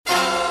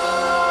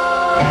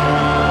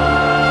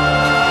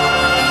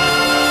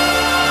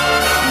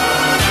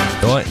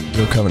Right,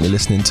 you're currently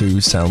listening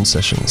to Sound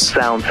Sessions.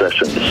 Sound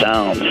Sessions.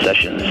 Sound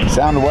Sessions.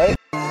 Sound what?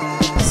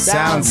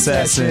 Sound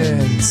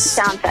Sessions.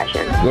 Sound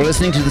Sessions. You're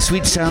listening to the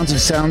sweet sounds of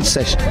Sound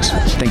Sessions.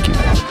 Thank you.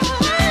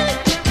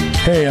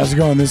 Hey, how's it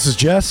going? This is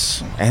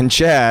Jess. And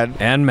Chad.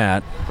 And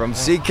Matt. From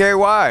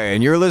CKY,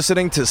 and you're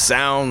listening to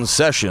Sound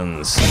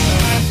Sessions.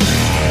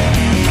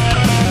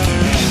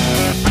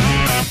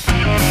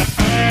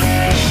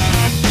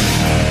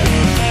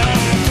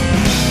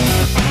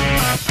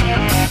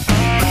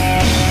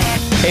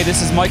 Hey,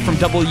 this is Mike from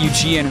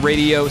WGN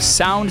Radio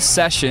Sound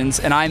Sessions,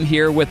 and I'm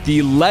here with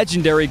the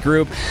legendary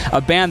group, a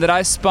band that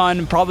I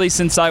spun probably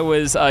since I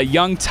was a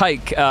young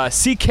tyke,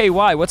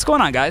 CKY. What's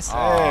going on, guys?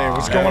 Hey,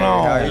 what's going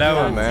on?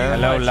 Hello, man.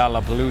 Hello,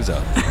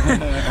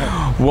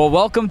 Lollapalooza. Well,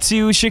 welcome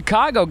to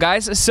Chicago,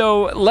 guys.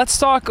 So let's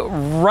talk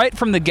right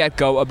from the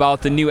get-go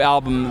about the new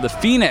album, The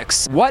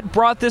Phoenix. What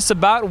brought this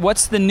about?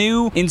 What's the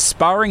new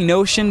inspiring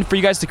notion for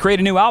you guys to create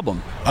a new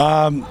album?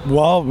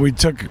 Well, we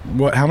took,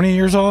 how many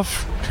years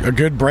off? A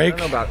good break? I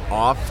don't know about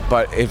off,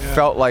 but it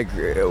felt like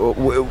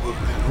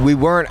we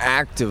weren't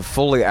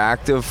fully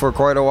active for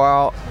quite a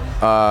while.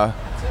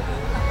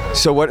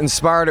 So what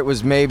inspired it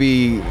was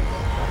maybe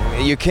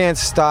you can't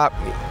stop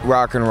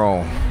rock and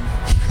roll.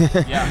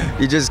 Yeah.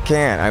 You just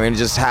can't. I mean, it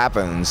just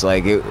happens.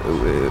 Like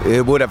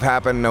it would have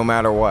happened no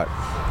matter what.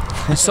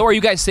 So are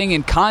you guys staying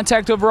in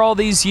contact over all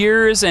these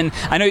years? And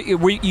I know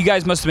you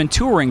guys must have been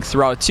touring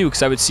throughout too,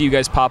 because I would see you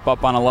guys pop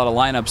up on a lot of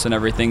lineups and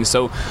everything.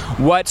 So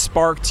what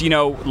sparked,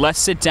 let's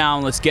sit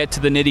down, let's get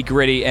to the nitty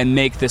gritty and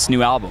make this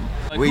new album?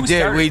 We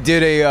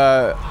did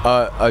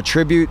a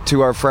tribute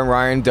to our friend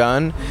Ryan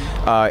Dunn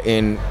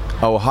in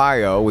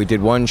Ohio. We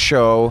did one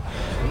show,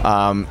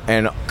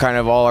 and kind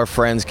of all our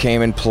friends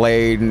came and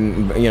played,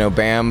 and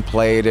Bam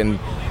played, and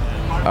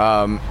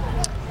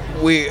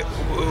we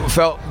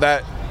felt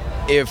that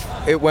if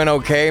it went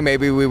okay,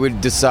 maybe we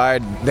would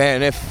decide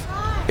then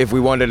if we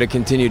wanted to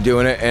continue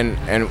doing it,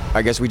 and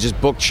I guess we just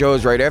booked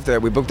shows right after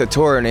that. We booked a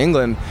tour in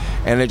England,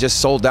 and it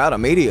just sold out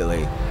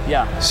immediately.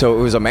 Yeah. So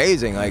it was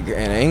amazing.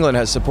 And England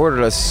has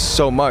supported us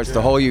so much,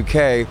 the whole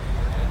UK.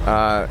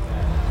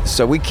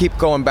 So we keep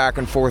going back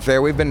and forth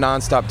there. We've been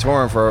nonstop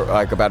touring for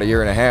about a year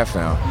and a half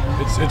now.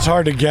 It's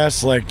hard to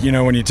guess,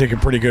 when you take a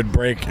pretty good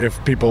break,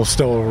 if people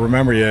still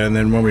remember you. And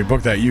then when we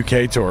booked that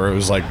UK tour, it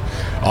was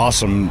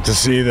awesome to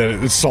see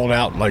that it sold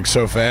out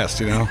so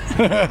fast,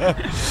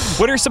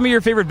 What are some of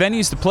your favorite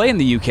venues to play in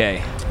the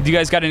UK? Do you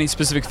guys got any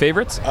specific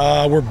favorites?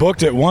 We're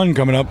booked at one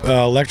coming up.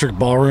 Electric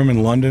Ballroom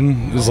in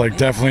London is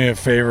definitely a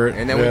favorite.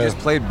 And then we just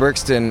played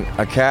Brixton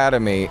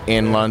Academy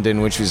in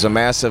London, which was a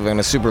massive and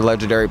a super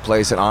legendary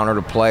place, an honor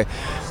to play.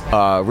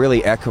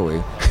 Really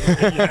echoey.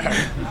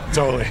 Yeah,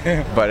 totally.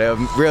 But a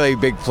really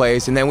big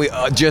place. And then we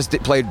just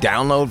played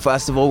Download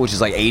Festival, which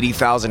is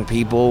 80,000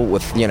 people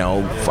with,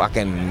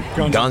 fucking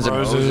Guns N'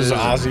 Roses.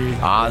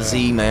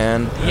 Ozzy,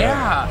 man.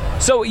 Yeah.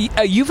 So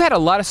you've had a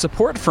lot of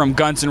support from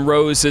Guns N'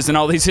 Roses and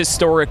all these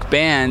historic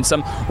bands.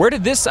 Where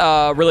did this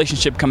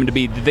relationship come to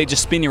be? Did they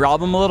just spin your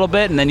album a little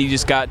bit and then you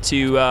just got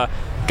to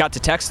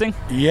texting?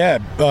 Yeah,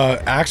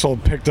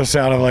 Axl picked us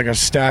out of a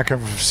stack of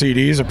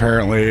CDs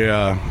apparently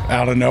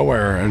out of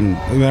nowhere, and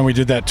then we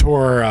did that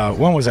tour.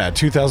 When was that?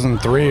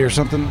 2003 or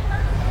something?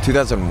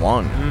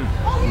 2001.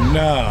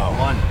 No.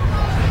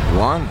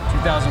 One?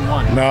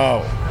 2001.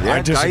 No, Yeah,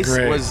 I disagree.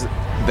 Dice was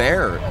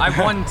there. I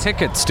won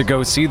tickets to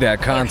go see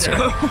that concert.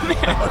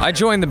 I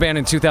joined the band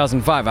in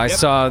 2005.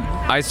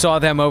 I saw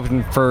them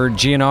open for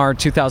GNR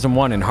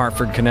 2001 in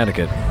Hartford,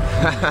 Connecticut.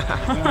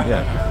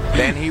 Yeah.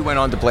 Then he went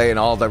on to play in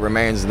All That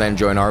Remains and then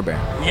join our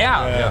band.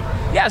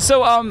 Yeah.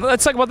 So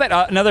let's talk about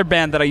that. Another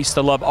band that I used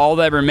to love, All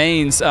That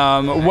Remains.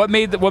 What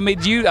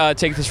made you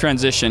take this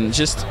transition?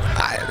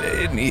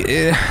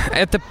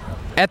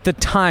 At the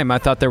time, I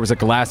thought there was a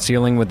glass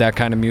ceiling with that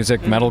kind of music,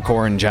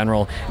 metalcore in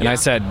general, and I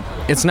said,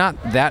 it's not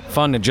that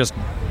fun to just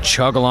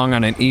chug along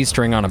on an E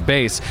string on a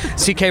bass.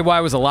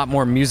 CKY was a lot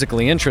more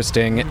musically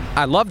interesting.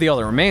 I love the All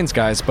That Remains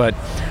guys, but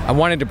I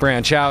wanted to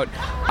branch out.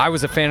 I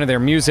was a fan of their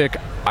music.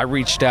 I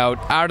reached out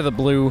of the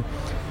blue.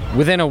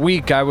 Within a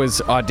week, I was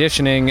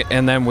auditioning,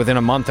 and then within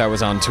a month, I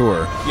was on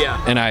tour.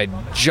 Yeah. And I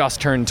just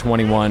turned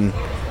 21,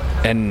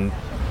 and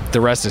the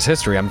rest is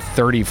history. I'm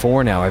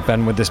 34 now. I've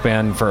been with this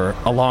band for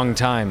a long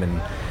time,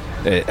 and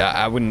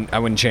I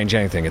wouldn't change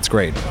anything. It's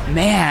great.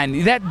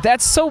 Man,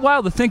 that's so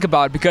wild to think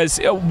about, because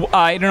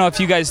I don't know if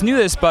you guys knew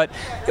this, but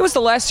it was the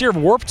last year of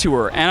Warped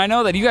Tour, and I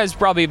know that you guys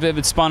probably have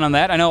been spun on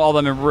that. I know All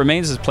That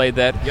Remains has played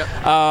that.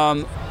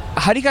 Yep.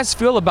 How do you guys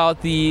feel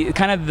about the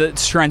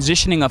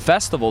transitioning of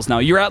festivals now?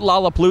 You're at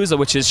Lollapalooza,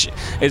 which is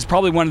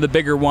probably one of the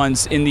bigger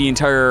ones in the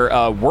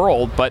entire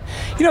world, but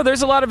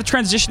there's a lot of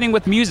transitioning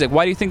with music.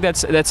 Why do you think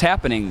that's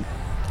happening,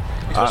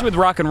 especially with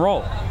rock and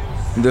roll?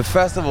 The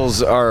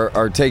festivals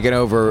are taking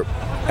over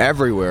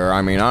everywhere.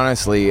 I mean,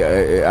 honestly,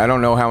 I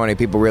don't know how many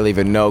people really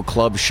even know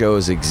club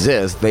shows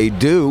exist. They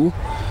do.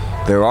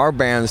 There are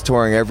bands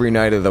touring every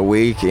night of the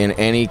week in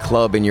any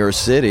club in your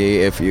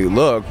city if you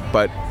look,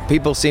 but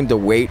people seem to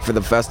wait for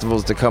the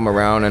festivals to come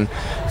around, and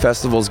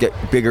festivals get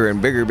bigger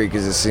and bigger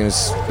because it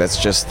seems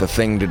that's just the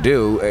thing to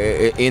do.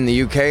 In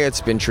the UK, it's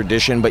been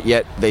tradition, but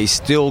yet they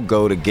still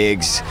go to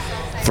gigs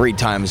 3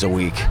 times a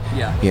week.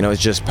 Yeah. You know,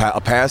 it's just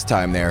a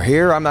pastime there.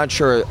 Here, I'm not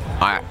sure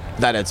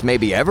that it's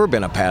maybe ever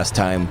been a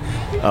pastime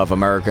of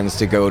Americans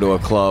to go to a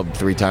club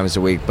 3 times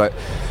a week. But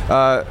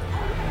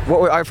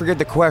I forget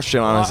the question,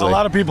 honestly. A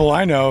lot of people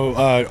I know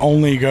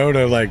only go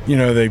to, like, you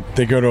know,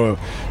 they go to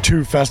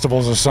 2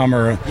 festivals a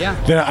summer. Yeah.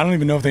 I don't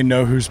even know if they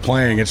know who's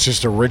playing. It's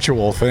just a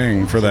ritual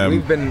thing for them.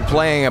 We've been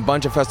playing a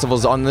bunch of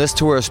festivals on this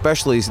tour,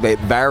 especially. They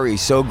vary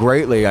so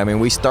greatly. I mean,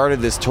 we started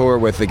this tour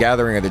with the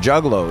Gathering of the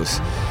Juggalos.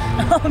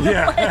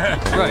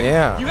 Yeah. Right.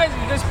 Yeah. You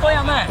guys play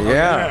on that?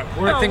 Yeah.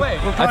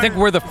 I think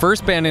we're the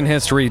first band in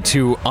history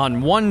to,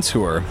 on one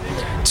tour,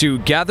 to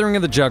Gathering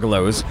of the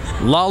Juggalos,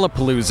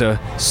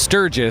 Lollapalooza,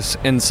 Sturgis,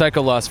 and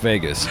Psycho Las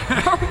Vegas.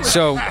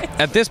 So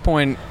at this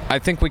point, I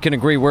think we can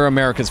agree we're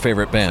America's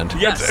favorite band.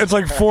 Yes. It's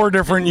like 4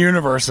 different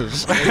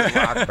universes.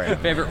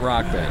 Favorite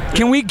rock band.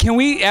 Can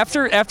we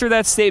after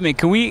that statement,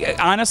 can we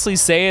honestly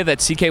say that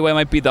CKY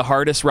might be the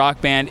hardest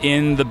rock band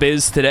in the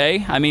biz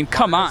today? I mean,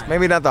 come on.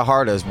 Maybe not the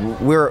hardest.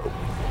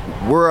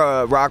 We're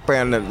a rock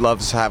band that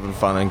loves having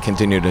fun and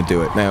continue to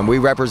do it, man. We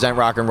represent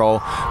rock and roll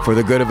for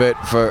the good of it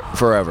for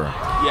forever.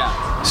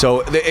 Yeah.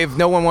 So if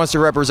no one wants to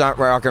represent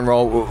rock and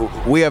roll,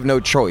 we have no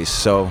choice.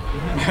 So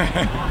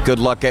good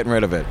luck getting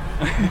rid of it.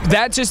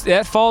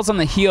 That falls on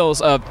the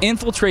heels of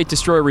Infiltrate,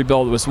 Destroy,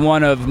 Rebuild was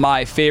one of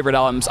my favorite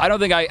albums.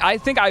 I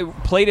think I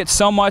played it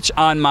so much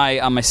on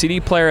my CD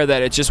player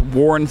that it just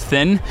worn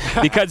thin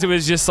because it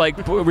was just like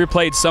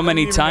replayed so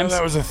many times.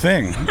 That was a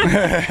thing.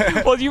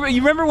 Well, you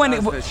remember when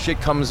the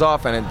shit comes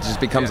off and it just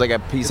becomes like a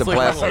piece of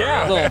plastic.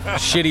 A little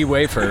shitty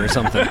wafer or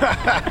something.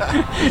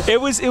 It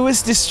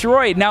was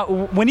destroyed. Now,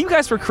 when you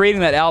guys were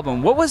creating that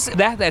album, what was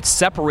that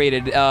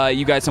separated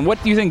you guys, and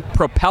what do you think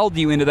propelled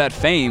you into that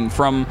fame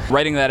from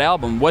writing that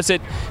album? Was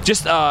it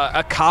just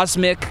a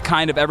cosmic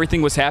kind of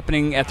everything was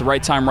happening at the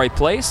right time, right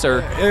place,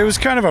 or? It was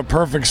kind of a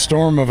perfect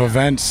storm of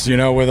events, you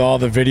know, with all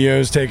the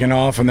videos taken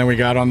off, and then we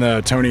got on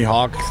the Tony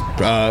Hawk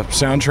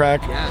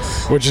soundtrack,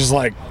 which is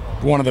like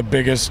one of the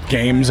biggest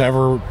games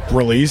ever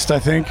released, I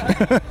think.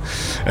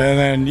 And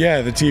then,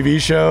 the TV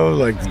show,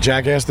 like the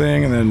Jackass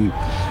thing, and then,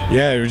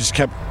 we just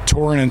kept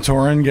touring and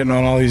touring, getting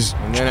on all these.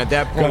 And then at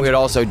that point, we had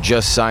also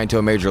just signed to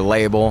a major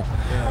label,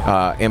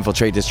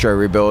 Infiltrate, Destroy,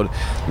 Rebuild.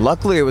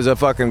 Luckily, it was a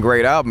fucking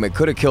great album. It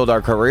could have killed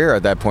our career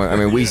at that point. I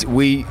mean,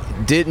 we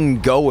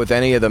didn't go with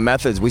any of the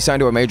methods. We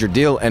signed to a major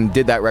deal and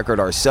did that record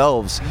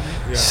ourselves.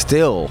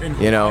 Still,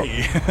 you know.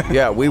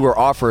 We were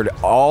offered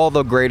all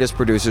the greatest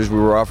producers. We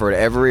were offered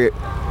every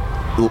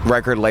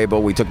record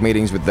label. We took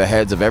meetings with the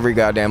heads of every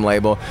goddamn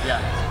label.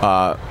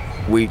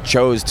 We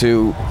chose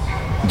to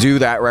do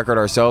that record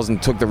ourselves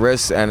and took the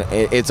risks, and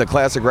it's a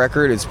classic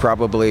record. It's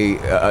probably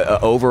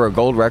over a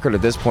gold record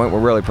at this point. We're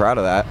really proud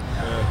of that,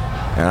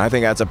 and I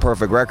think that's a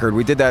perfect record.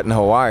 We did that in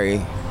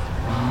Hawaii.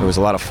 It was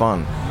a lot of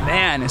fun.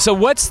 Man, so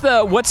what's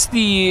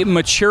the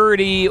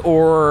maturity,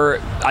 or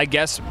I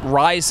guess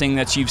rising,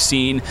 that you've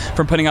seen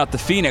from putting out the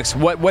Phoenix?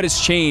 What has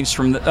changed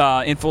from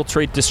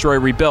Infiltrate, Destroy,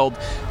 Rebuild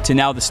to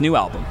now this new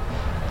album?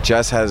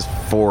 Jess has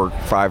 4 or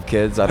 5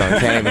 kids.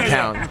 Can't even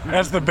count.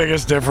 That's the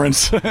biggest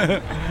difference.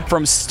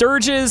 From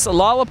Sturgis,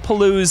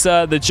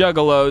 Lollapalooza, the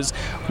Juggalos,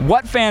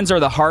 what fans are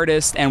the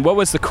hardest, and what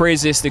was the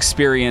craziest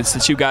experience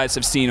that you guys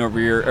have seen over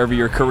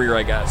your career,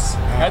 I guess?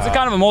 That's a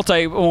kind of a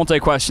multi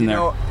question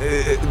there.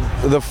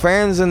 The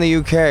fans in the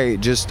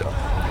UK just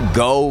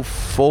go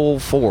full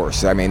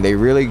force. I mean, they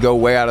really go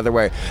way out of their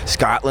way.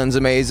 Scotland's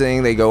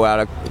amazing. They go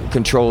out of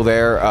control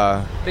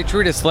there. They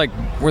treat us like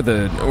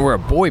we're a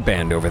boy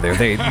band over there.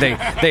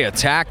 They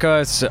attack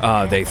us.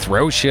 They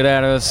throw shit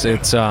at us.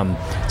 It's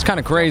kind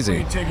of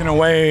crazy. Taken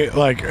away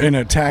like in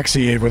a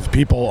taxi with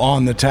people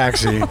on the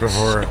taxi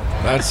before.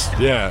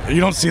 You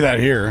don't see that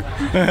here.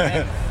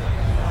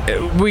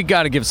 We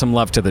got to give some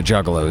love to the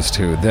Juggalos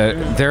too.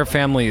 Their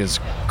family is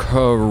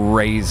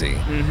crazy.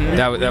 We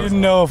didn't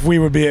know if we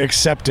would be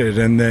accepted,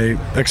 and they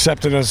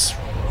accepted us.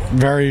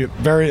 Very,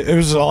 very. It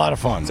was a lot of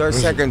fun. It's our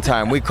second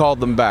time. We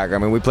called them back. I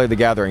mean, we played the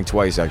Gathering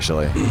twice,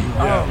 actually.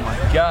 Oh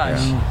my gosh!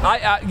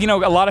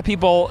 A lot of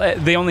people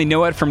they only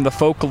know it from the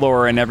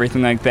folklore and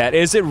everything like that.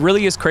 Is it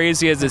really as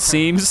crazy as it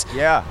seems?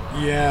 Yeah.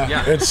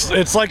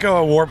 It's like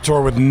a Warped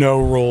Tour with no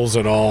rules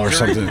at all, or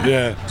something.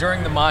 Yeah.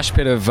 During the mosh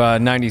pit of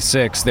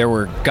 '96, there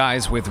were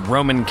guys with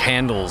Roman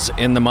candles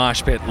in the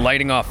mosh pit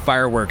lighting off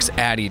fireworks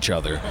at each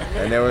other.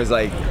 And there was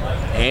like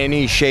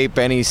any shape,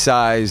 any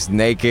size,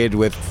 naked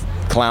with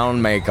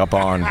clown makeup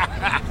on,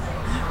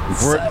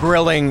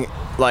 grilling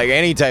like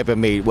any type of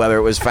meat, whether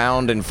it was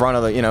found in front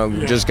of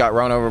the, just got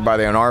run over by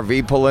an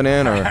RV pulling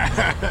in, or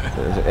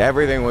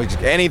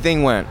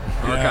anything went.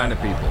 Our kind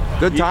of people.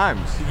 Good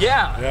times.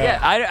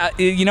 Yeah.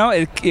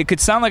 It could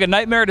sound like a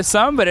nightmare to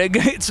some, but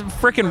it's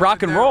freaking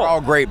rock and roll. They're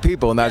all great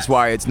people, and that's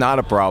why it's not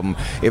a problem.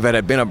 If it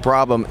had been a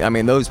problem, I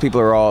mean, those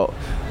people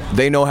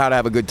they know how to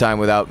have a good time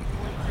without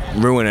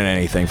ruining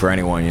anything for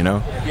anyone,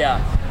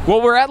 Yeah. Well,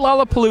 we're at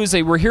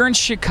Lollapalooza. We're here in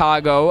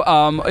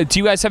Chicago. Do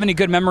you guys have any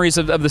good memories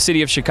of the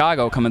city of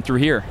Chicago coming through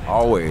here?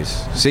 Always.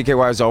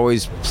 CKY has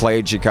always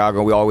played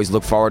Chicago. We always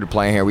look forward to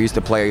playing here. We used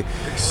to play.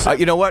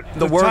 You know what?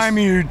 The time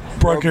you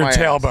broke your my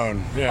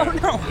tailbone. Yeah.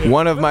 Oh, no.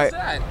 One of my,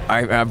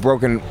 I've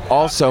broken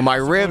also my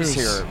ribs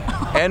here,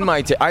 and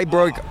I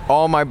broke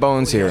all my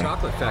bones here.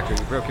 Chocolate factory,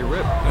 you broke your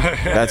rib.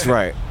 That's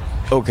right.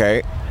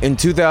 Okay. In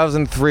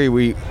 2003,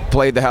 we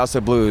played the House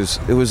of Blues.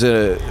 It was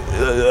a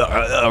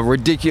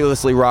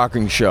ridiculously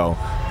rocking show.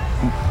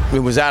 It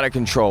was out of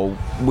control.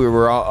 We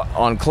were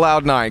on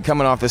cloud nine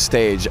coming off the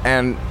stage,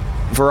 and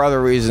for other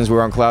reasons, we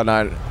were on cloud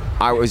nine.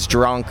 I was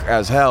drunk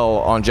as hell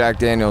on Jack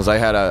Daniels. I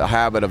had a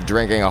habit of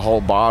drinking a whole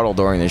bottle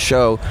during the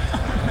show.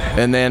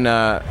 And then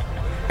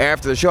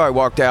after the show, I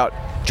walked out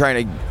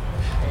trying to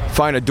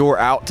find a door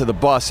out to the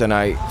bus, and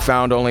I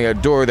found only a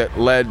door that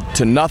led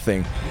to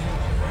nothing.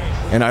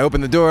 And I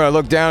opened the door, and I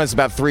looked down. It's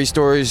about 3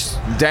 stories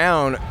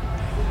down,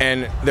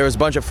 and there was a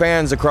bunch of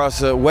fans across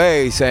the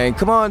way saying,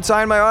 "Come on,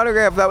 sign my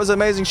autograph. That was an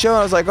amazing show." And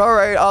I was like, "All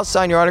right, I'll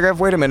sign your autograph.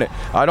 Wait a minute.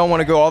 I don't want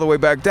to go all the way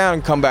back down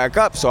and come back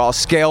up, so I'll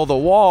scale the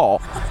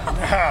wall."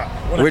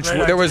 Which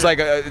there was like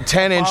a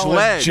 10-inch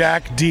ledge.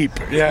 Jack deep.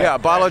 Yeah, a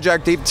bottle of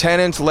Jack deep,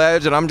 10-inch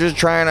ledge, and I'm just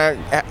trying to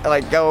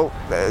go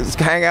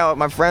hang out with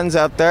my friends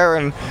out there,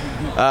 and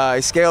I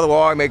scale the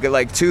wall. I make it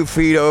like 2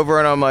 feet over,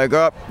 and I'm like,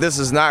 "Oh, this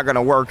is not going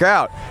to work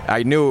out."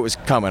 I knew it was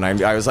coming.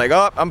 I was like,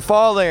 "Oh, I'm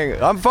falling.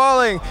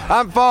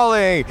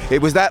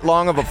 It was that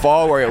long of a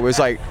fall where it was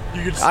like,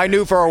 I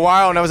knew for a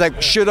while, and I was like,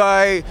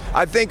 I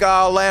think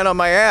I'll land on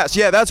my ass.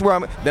 Yeah, that's where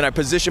I'm. Then I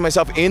positioned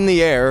myself in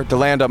the air to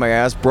land on my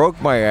ass,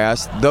 broke my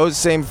ass. Those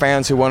same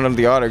fans who wanted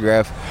the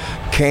autograph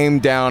came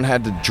down,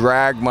 had to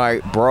drag my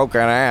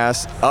broken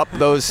ass up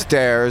those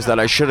stairs that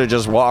I should have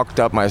just walked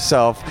up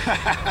myself,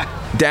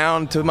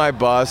 down to my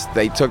bus.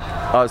 They took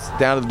us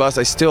down to the bus.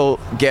 I still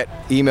get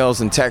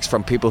emails and texts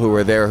from people who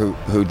were there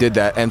who did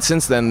that. And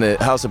since then, the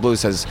House of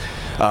Blues has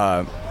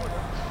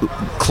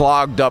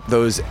clogged up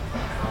those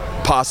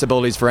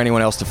possibilities for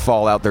anyone else to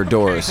fall out their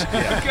doors.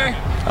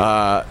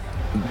 Yeah,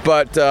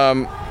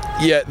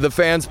 the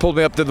fans pulled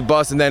me up to the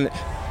bus, and then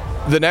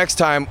the next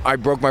time I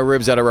broke my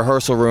ribs at a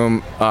rehearsal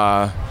room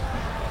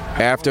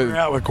after We're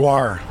out with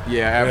Guar.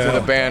 After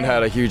the band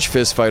had a huge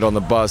fist fight on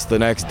the bus. The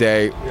next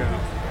day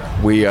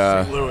we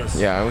St. Louis.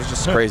 it was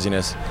just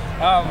craziness.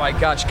 Oh my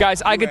gosh,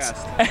 guys! I could.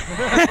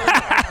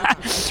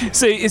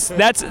 So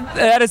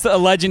that is a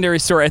legendary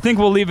story. I think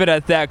we'll leave it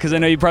at that because I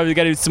know you probably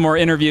got to do some more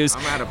interviews.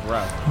 I'm out of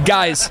breath.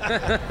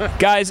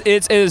 Guys,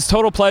 it is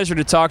total pleasure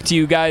to talk to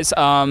you guys.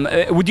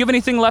 Would you have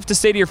anything left to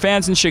say to your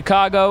fans in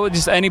Chicago?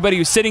 Just anybody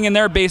who's sitting in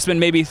their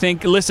basement, maybe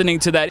listening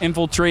to that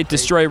Infiltrate,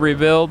 Destroy,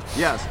 Rebuild.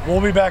 Yes.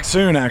 We'll be back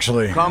soon,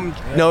 actually. Come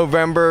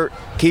November,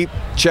 keep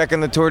checking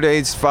the tour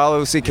dates.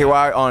 Follow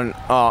CKY on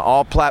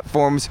all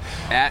platforms.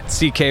 At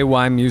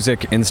CKY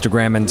Music,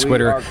 Instagram, and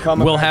Twitter.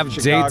 We'll have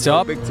dates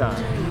up,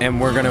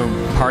 and we're going to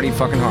party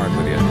fucking hard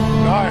with you.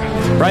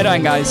 Right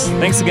on, guys.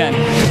 Thanks again.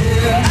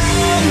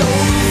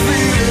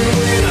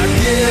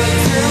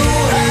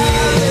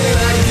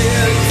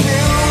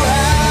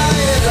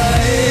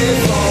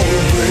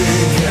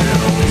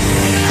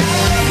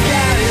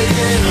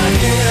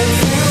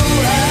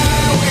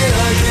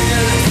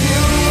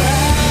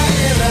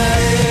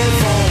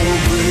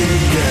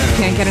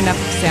 Can't get enough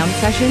of Sound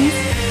Sessions?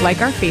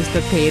 Like our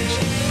Facebook page,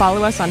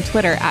 follow us on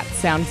Twitter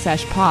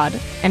 @SoundSeshPod,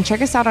 and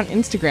check us out on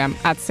Instagram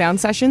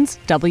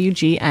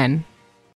 @SoundSessionsWGN.